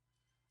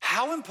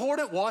 How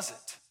important was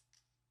it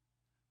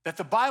that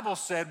the Bible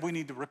said we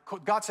need to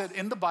record, God said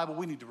in the Bible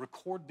we need to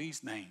record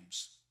these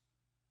names,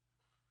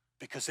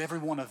 because every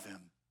one of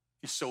them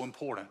is so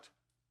important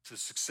to the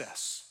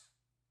success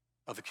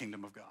of the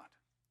kingdom of God.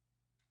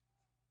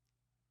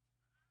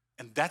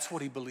 And that's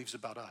what he believes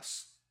about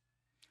us.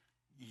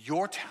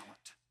 Your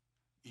talent,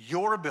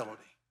 your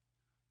ability,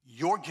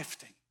 your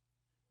gifting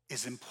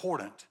is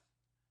important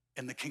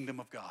in the kingdom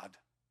of God.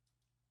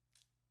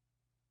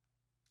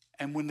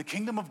 And when the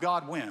kingdom of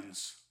God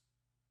wins,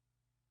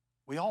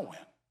 we all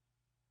win.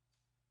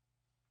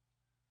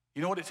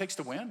 You know what it takes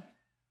to win?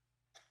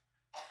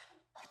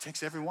 It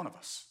takes every one of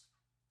us.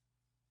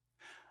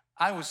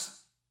 I was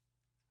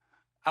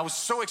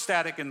so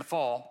ecstatic in the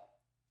fall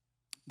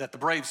that the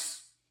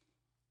Braves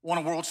won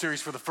a World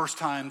Series for the first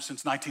time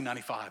since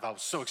 1995. I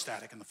was so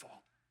ecstatic in the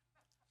fall.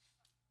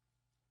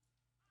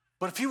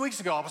 But a few weeks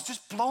ago, I was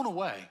just blown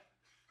away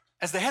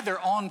as they had their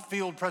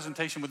on-field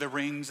presentation with their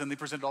rings, and they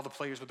presented all the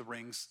players with the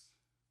rings.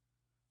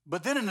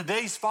 But then in the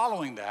days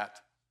following that,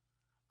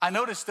 I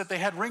noticed that they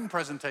had ring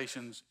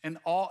presentations in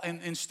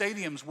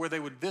stadiums where they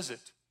would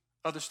visit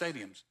other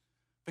stadiums,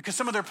 because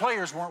some of their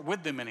players weren't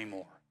with them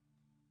anymore.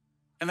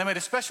 And they made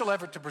a special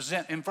effort to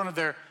present in front of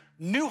their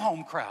new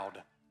home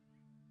crowd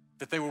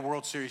that they were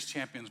World Series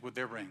champions with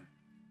their ring.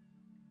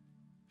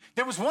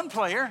 There was one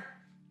player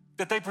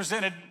that they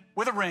presented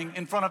with a ring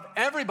in front of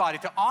everybody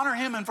to honor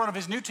him in front of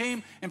his new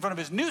team, in front of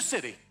his new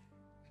city.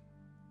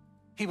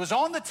 He was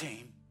on the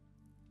team,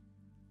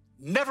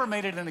 never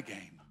made it in a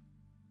game,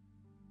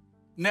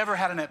 never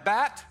had an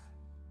at-bat,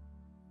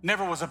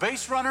 never was a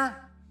base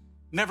runner,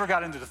 never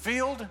got into the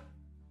field,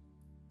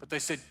 but they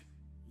said,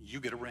 you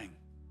get a ring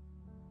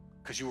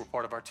because you were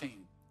part of our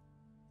team.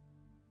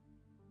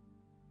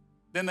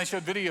 Then they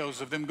showed videos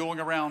of them going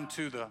around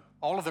to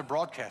all of their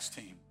broadcast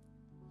team,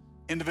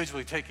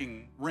 individually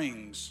taking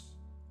rings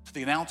to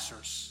the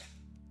announcers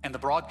and the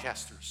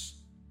broadcasters.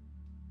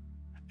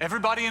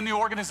 Everybody in the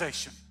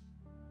organization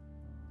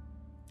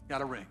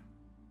got a ring.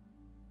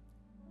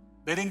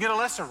 They didn't get a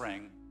lesser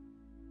ring.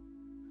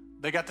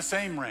 They got the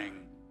same ring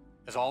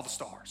as all the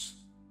stars.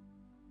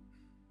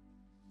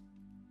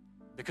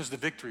 Because the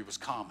victory was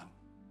common.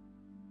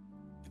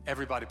 And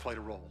everybody played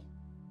a role.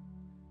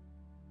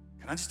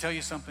 Can I just tell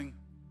you something?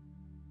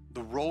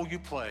 The role you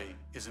play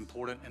is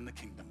important in the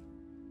kingdom.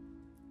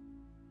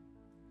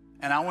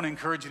 And I want to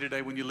encourage you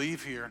today, when you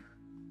leave here,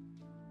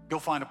 go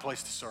find a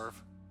place to serve.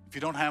 If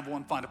you don't have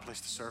one, find a place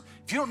to serve.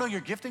 If you don't know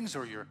your giftings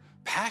or your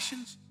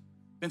passions,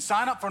 then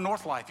sign up for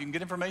North Life. You can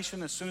get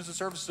information as soon as the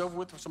service is over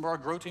with. Some of our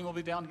Grow team will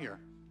be down here.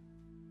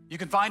 You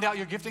can find out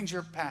your giftings,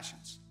 your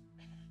passions.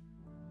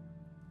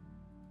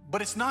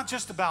 But it's not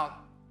just about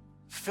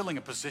filling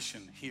a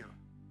position here.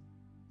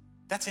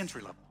 That's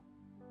entry level.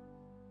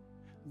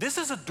 This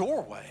is a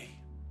doorway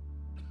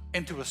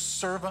into a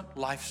servant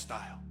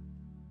lifestyle.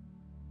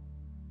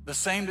 The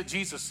same that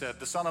Jesus said,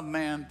 the Son of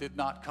Man did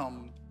not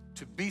come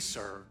to be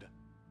served,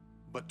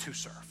 but to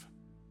serve.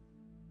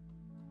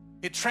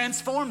 It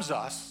transforms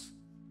us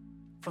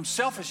from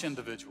selfish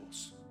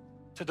individuals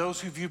to those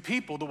who view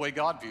people the way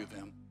God viewed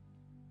them,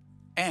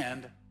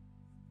 and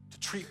to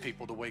treat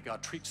people the way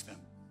God treats them,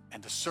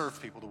 and to serve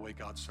people the way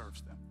God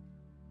serves them.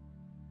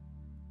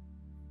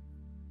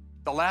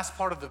 The last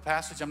part of the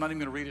passage, I'm not even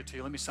going to read it to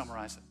you. Let me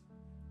summarize it.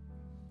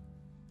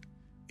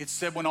 It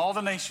said, when all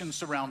the nations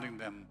surrounding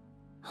them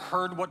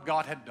heard what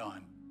God had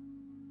done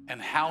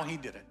and how he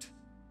did it,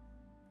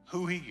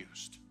 who he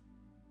used,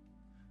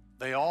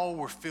 they all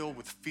were filled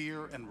with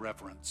fear and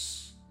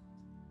reverence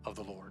of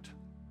the Lord.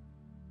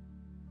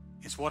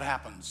 It's what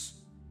happens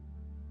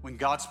when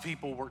God's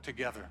people work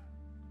together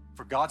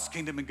for God's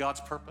kingdom and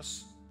God's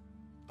purpose.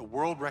 The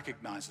world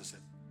recognizes it.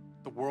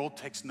 The world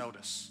takes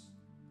notice.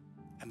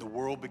 And the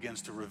world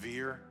begins to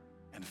revere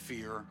and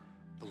fear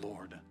the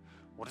Lord.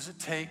 What does it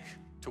take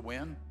to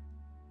win?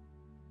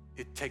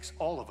 It takes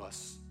all of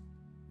us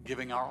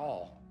giving our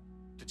all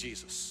to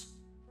Jesus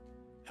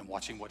and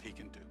watching what he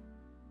can do.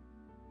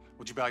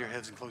 Would you bow your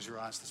heads and close your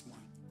eyes this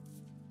morning?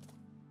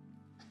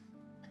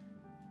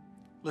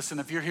 Listen,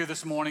 if you're here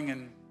this morning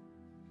and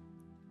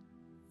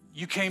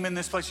you came in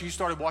this place, you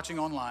started watching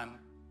online,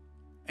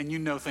 and you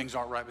know things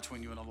aren't right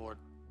between you and the Lord.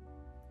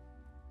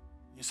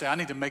 You say, I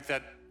need to make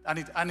that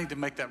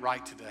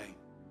right today.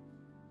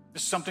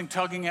 There's something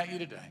tugging at you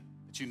today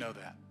that you know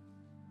that.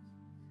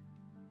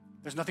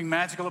 There's nothing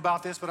magical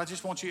about this, but I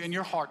just want you in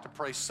your heart to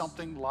pray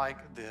something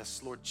like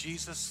this. Lord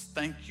Jesus,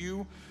 thank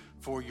you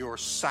for your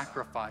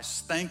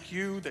sacrifice. Thank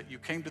you that you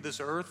came to this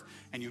earth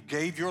and you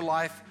gave your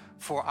life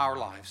for our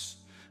lives.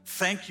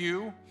 Thank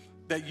you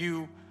that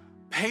you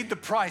paid the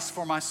price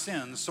for my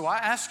sins. So I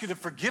ask you to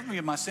forgive me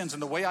of my sins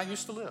and the way I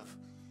used to live.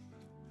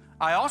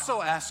 I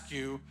also ask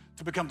you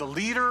to become the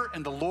leader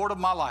and the Lord of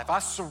my life. I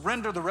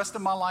surrender the rest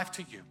of my life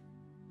to you.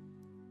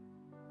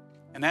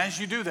 And as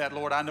you do that,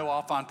 Lord, I know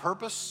I'll find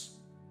purpose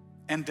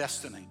and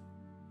destiny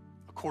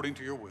according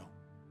to your will.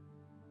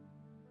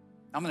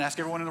 I'm going to ask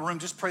everyone in the room,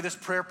 just pray this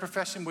prayer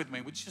profession with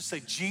me. Would you just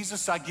say,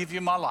 Jesus, I give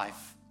you my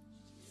life.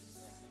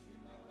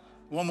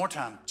 One more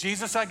time.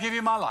 Jesus, I give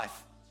you my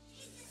life.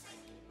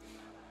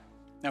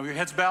 Now, with your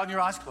heads bowed and your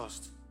eyes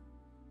closed.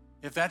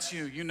 If that's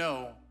you, you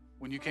know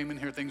when you came in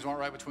here, things weren't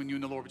right between you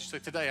and the Lord. But you say,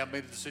 today I've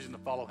made a decision to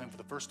follow him for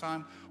the first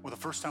time or the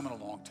first time in a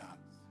long time.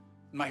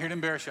 I'm not here to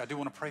embarrass you. I do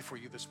want to pray for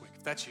you this week.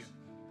 If that's you,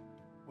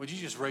 would you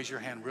just raise your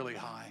hand really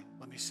high?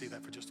 Let me see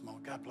that for just a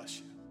moment. God bless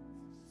you.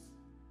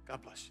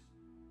 God bless you.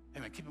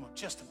 Amen. Keep them up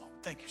just a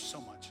moment. Thank you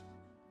so much.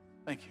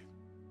 Thank you.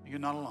 You're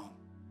not alone.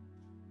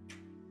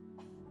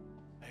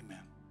 Amen.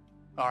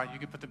 All right, you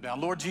can put them down.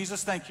 Lord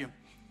Jesus, thank you.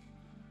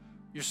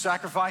 Your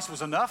sacrifice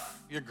was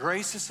enough. Your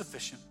grace is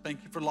sufficient.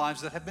 Thank you for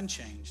lives that have been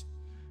changed.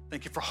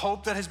 Thank you for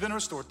hope that has been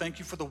restored. Thank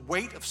you for the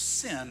weight of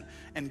sin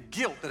and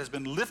guilt that has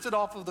been lifted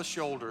off of the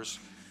shoulders.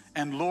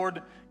 And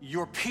Lord,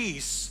 your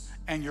peace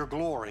and your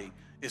glory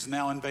is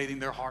now invading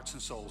their hearts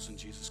and souls in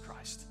Jesus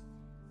Christ.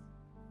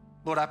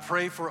 Lord, I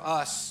pray for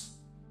us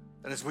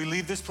that as we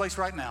leave this place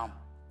right now,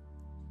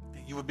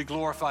 that you would be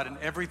glorified in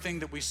everything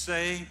that we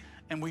say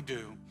and we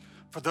do.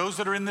 For those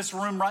that are in this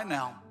room right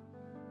now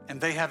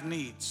and they have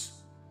needs,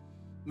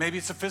 maybe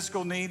it's a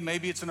physical need,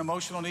 maybe it's an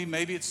emotional need,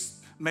 maybe it's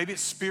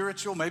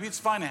spiritual, maybe it's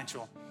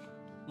financial.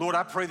 Lord,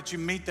 I pray that you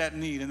meet that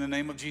need in the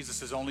name of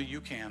Jesus as only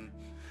you can.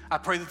 I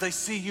pray that they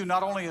see you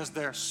not only as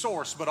their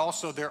source, but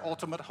also their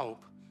ultimate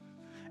hope.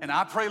 And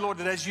I pray, Lord,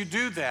 that as you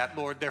do that,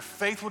 Lord, their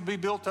faith would be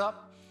built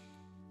up,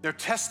 their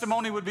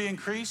testimony would be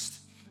increased,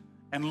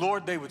 and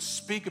Lord, they would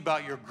speak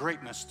about your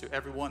greatness to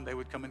everyone they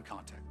would come in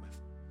contact with.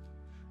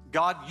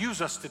 God,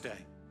 use us today.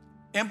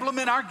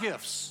 Implement our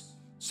gifts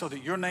so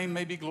that your name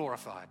may be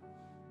glorified.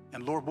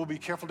 And Lord, we'll be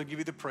careful to give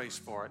you the praise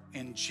for it.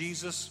 In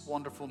Jesus'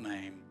 wonderful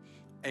name,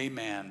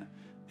 amen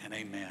and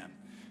amen.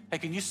 Hey,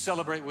 can you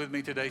celebrate with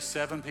me today?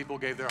 7 people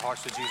gave their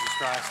hearts to Jesus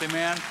Christ.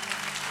 Amen.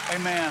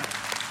 Amen.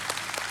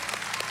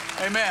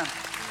 Amen.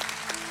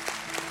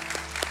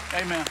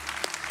 Amen.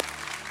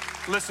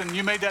 Listen,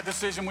 you made that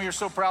decision. We are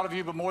so proud of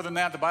you, but more than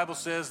that, the Bible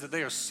says that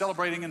they are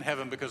celebrating in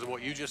heaven because of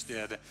what you just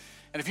did.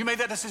 And if you made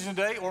that decision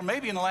today, or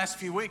maybe in the last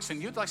few weeks,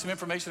 and you'd like some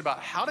information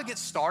about how to get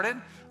started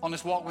on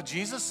this walk with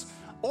Jesus,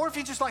 Or if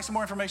you'd just like some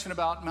more information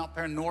about Mount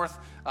Paran North,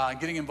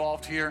 getting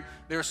involved here,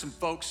 there are some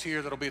folks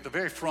here that'll be at the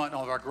very front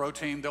of our Grow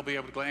team. They'll be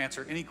able to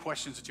answer any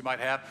questions that you might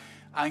have.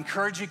 I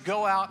encourage you,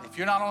 go out. If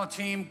you're not on a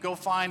team, go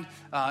find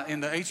in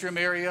the atrium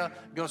area,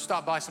 go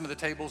stop by some of the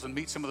tables and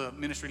meet some of the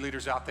ministry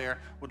leaders out there.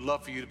 Would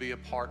love for you to be a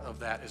part of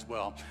that as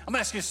well. I'm gonna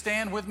ask you to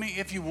stand with me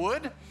if you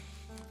would.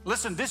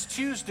 Listen, this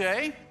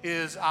Tuesday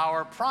is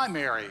our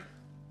primary.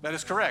 That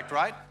is correct,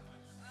 right?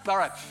 All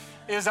right,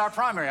 is our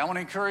primary. I want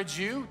to encourage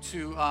you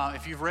to,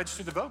 if you've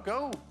registered to vote,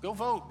 go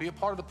vote, be a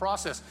part of the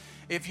process.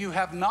 If you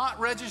have not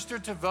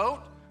registered to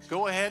vote,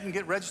 go ahead and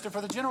get registered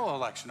for the general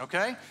election,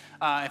 okay?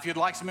 If you'd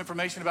like some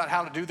information about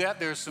how to do that,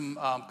 there's some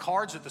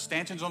cards at the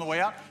stanchions on the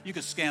way out. You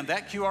can scan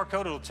that QR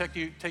code. It'll take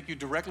you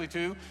directly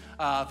to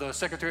the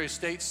Secretary of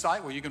State's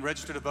site where you can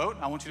register to vote.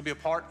 I want you to be a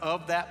part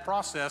of that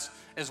process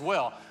as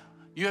well.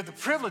 You have the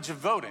privilege of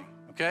voting,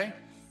 okay?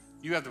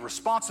 You have the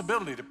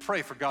responsibility to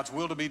pray for God's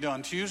will to be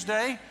done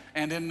Tuesday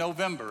and in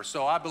November.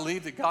 So I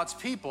believe that God's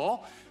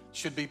people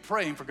should be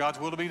praying for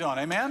God's will to be done.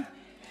 Amen?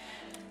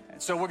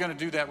 And so we're going to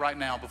do that right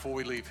now before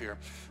we leave here.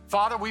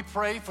 Father, we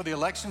pray for the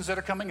elections that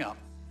are coming up.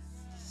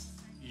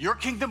 Your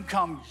kingdom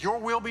come, your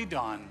will be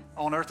done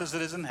on earth as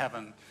it is in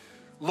heaven.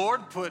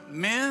 Lord, put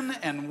men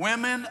and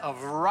women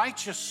of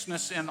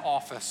righteousness in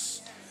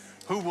office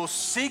who will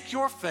seek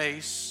your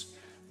face,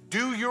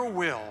 do your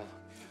will.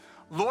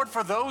 Lord,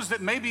 for those that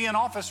may be in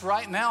office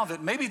right now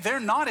that maybe they're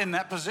not in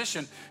that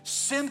position,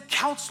 send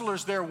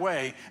counselors their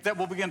way that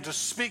will begin to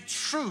speak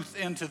truth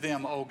into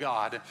them, oh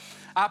God.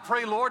 I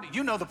pray, Lord,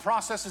 you know the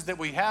processes that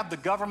we have, the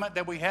government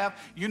that we have.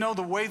 You know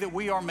the way that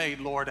we are made,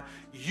 Lord.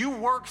 You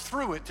work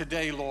through it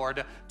today,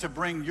 Lord, to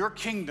bring your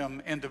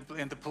kingdom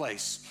into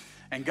place.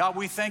 And God,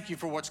 we thank you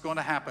for what's going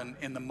to happen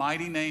in the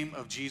mighty name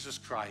of Jesus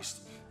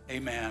Christ.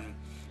 Amen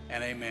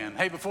and amen.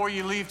 Hey, before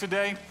you leave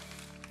today,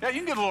 yeah, you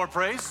can give the Lord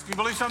praise. You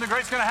believe something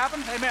great's going to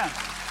happen? Amen.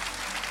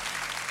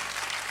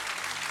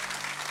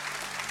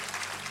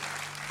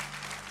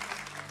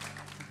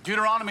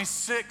 Deuteronomy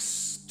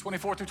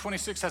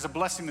 6:24-26 has a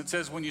blessing that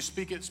says when you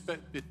speak it,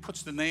 it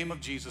puts the name of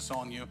Jesus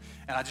on you.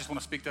 And I just want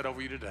to speak that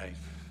over you today.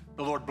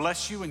 The Lord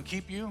bless you and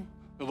keep you.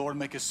 The Lord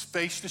make his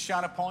face to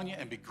shine upon you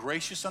and be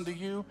gracious unto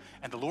you.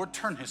 And the Lord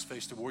turn his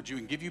face toward you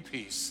and give you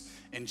peace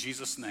in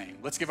Jesus' name.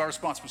 Let's give our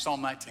response from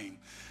Psalm 19.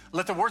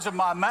 Let the words of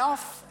my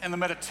mouth and the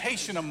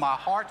meditation of my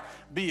heart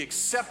be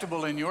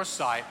acceptable in your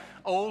sight,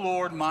 O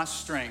Lord, my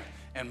strength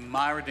and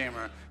my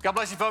Redeemer. God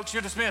bless you, folks.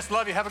 You're dismissed.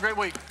 Love you. Have a great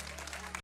week.